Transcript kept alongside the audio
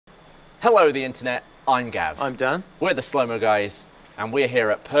Hello, the internet. I'm Gav. I'm Dan. We're the Slow Mo Guys, and we're here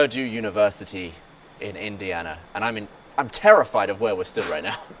at Purdue University in Indiana. And I'm terrified of where we're stood right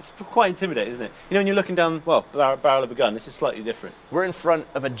now. It's quite intimidating, isn't it? You know, when you're looking down, well, the barrel of a gun, this is slightly different. We're in front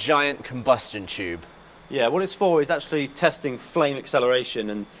of a giant combustion tube. Yeah, what it's for is actually testing flame acceleration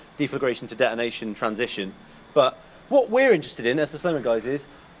and deflagration to detonation transition. But what we're interested in, as the Slow Mo Guys, is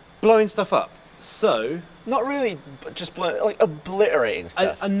blowing stuff up. So, not really, but just like obliterating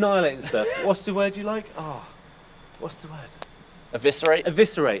stuff. Annihilating stuff. What's the word you like? Oh, what's the word? Eviscerate?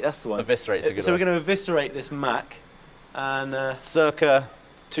 Eviscerate, that's the one. Eviscerate's a good So word. we're going to eviscerate this Mac, and circa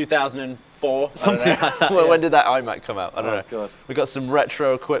 2004. Something like that. Well, yeah. when did that iMac come out? I don't know. God. We've got some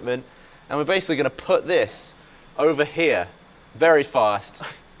retro equipment, and we're basically going to put this over here very fast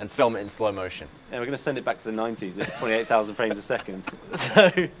and film it in slow motion. Yeah, we're going to send it back to the 90s at 28,000 frames a second.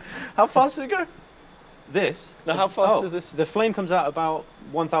 So, How fast does it go? this... Now, how fast does this... The flame comes out about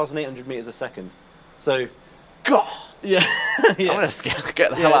 1,800 meters a second. So... God! Yeah. Yeah. I'm going to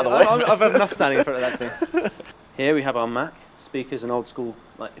get the hell out of the way. I've had enough standing in front of that thing. Here we have our Mac, speakers and old school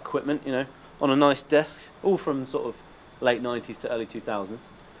like equipment, you know, on a nice desk, all from sort of late 90s to early 2000s.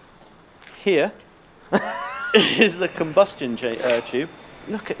 Here is the combustion tube.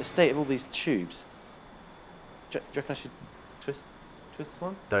 Look at the state of all these tubes. Do you reckon I should twist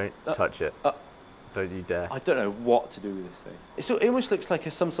one? Don't touch it. Don't you dare. I don't know what to do with this thing. It almost looks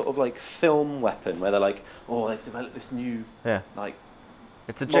like some sort of like film weapon where they're like, oh, they've developed this new, like,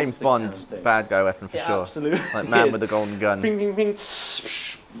 It's a James Bond bad guy weapon for sure. Absolutely. Like man with a golden gun. Bing, bing, bing,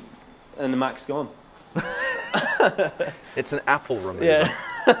 and the Mac's gone. It's an apple remover. Yeah.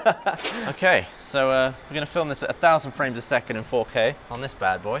 Okay, so we're going to film this at 1,000 frames a second in 4K on this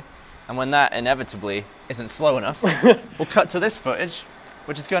bad boy. And when that inevitably isn't slow enough, we'll cut to this footage,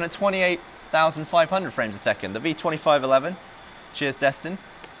 which is going at 28,500 frames a second, the V2511. Cheers, Destin.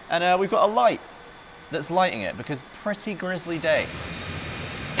 And we've got a light that's lighting it because pretty grisly day.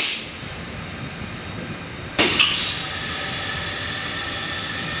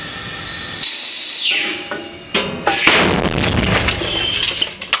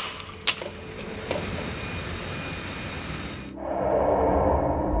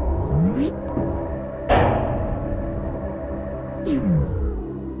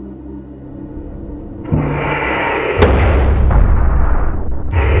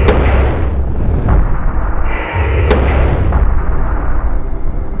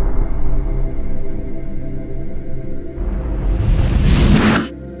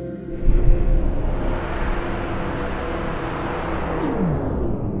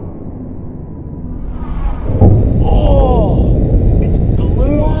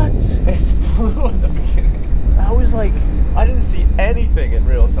 I didn't see anything in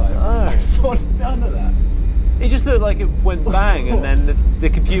real time. Oh. I saw none of that. It just looked like it went bang and then the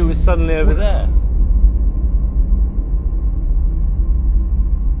computer was suddenly over there.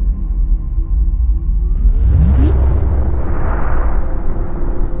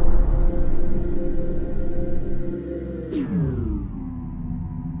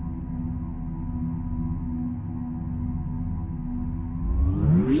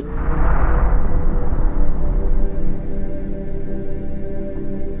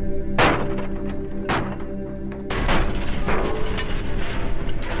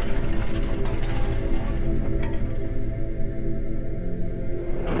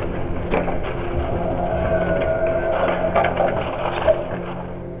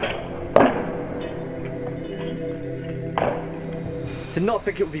 Did not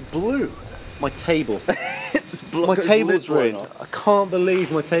think it would be blue. My table. My table's ruined. I can't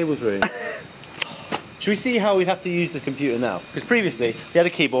believe my table's ruined. Should we see how we'd have to use the computer now? Because previously we had a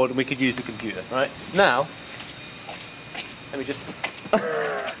keyboard and we could use the computer, right? Now, let me just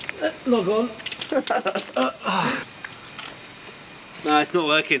log on. No, it's not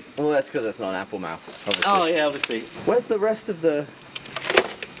working. Well, that's because it's not an Apple mouse, obviously. Oh yeah, obviously. Where's the rest of the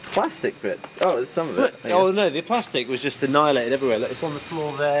plastic bits? Oh, there's some of it. Oh no, the plastic was just annihilated everywhere. Look, it's on the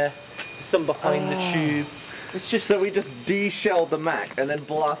floor there. There's some behind the tube. It's just So we just de-shelled the Mac and then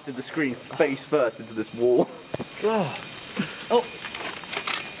blasted the screen face first into this wall. Oh. Oh.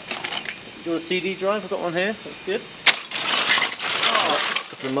 Do you want a CD drive? I've got one here. That's good. Oh.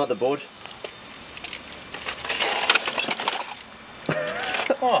 It's the motherboard.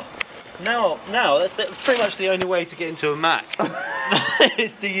 Oh. Now that's pretty much the only way to get into a Mac.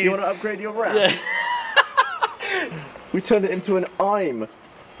 Is to use. You want to upgrade your RAM? Yeah. We turned it into an IME.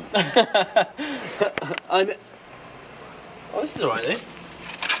 Oh, this is alright then.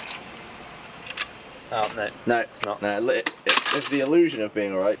 Oh, no. No, it's not. No, it's the illusion of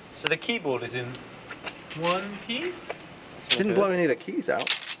being alright. So the keyboard is in one piece? Didn't blow any of the keys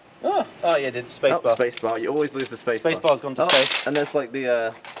out. Oh, yeah, did space bar. Space bar. You always lose the space bar. Space bar's gone to space. And there's like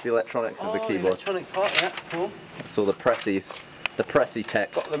the electronics of the keyboard. The electronic part, yeah, cool. It's all the pressies, the pressy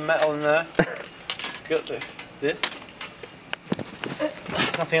tech. Got the metal in there. Got this.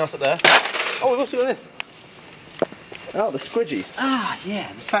 Nothing else up there. Oh, we've also got this. Oh, the squidgies. Ah,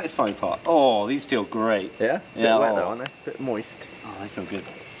 yeah, the satisfying part. Oh, these feel great. Yeah? Yeah. Bit wet though, aren't they? Bit moist. Oh, they feel good.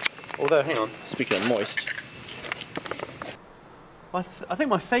 Although, hang on, speaking of moist, I think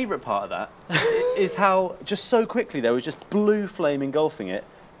my favourite part of that is how just so quickly there was just blue flame engulfing it,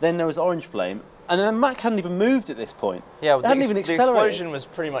 then there was orange flame, and then the Mac hadn't even moved at this point. Yeah, it hadn't even the accelerated. explosion was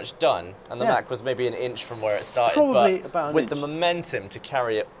pretty much done, and the Yeah. Mac was maybe an inch from where it started. Probably but about an with inch. the momentum to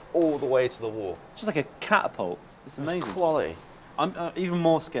carry it all the way to the wall. Just like a catapult. It's It was amazing. quality. I'm even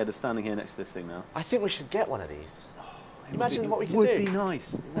more scared of standing here next to this thing now. I think we should get one of these. Imagine what we could would do. Be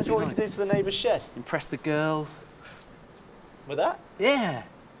nice. Imagine what we could do to the neighbour's shed. Impress the girls. With that? Yeah.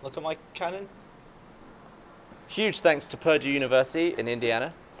 Look at my Canon. Huge thanks to Purdue University in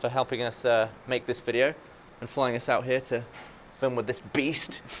Indiana for helping us make this video and flying us out here to film with this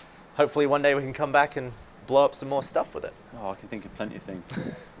beast. Hopefully one day we can come back and blow up some more stuff with it. Oh, I can think of plenty of things.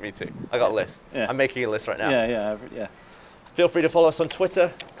 Me too. I got a list. Yeah. I'm making a list right now. Yeah. Feel free to follow us on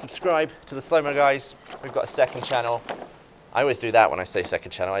Twitter, subscribe to the Slow Mo Guys. We've got a second channel. I always do that when I say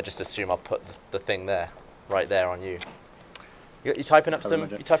second channel. I just assume I'll put the thing there, right there on you. You typing up some?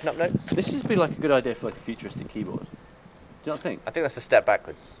 You typing up notes? This would be like a good idea for like a futuristic keyboard. Do you not think? I think that's a step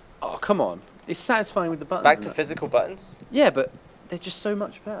backwards. Oh, come on. It's satisfying with the buttons. Back to physical buttons. Yeah, but they're just so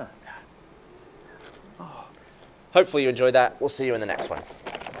much better. Hopefully you enjoyed that. We'll see you in the next one.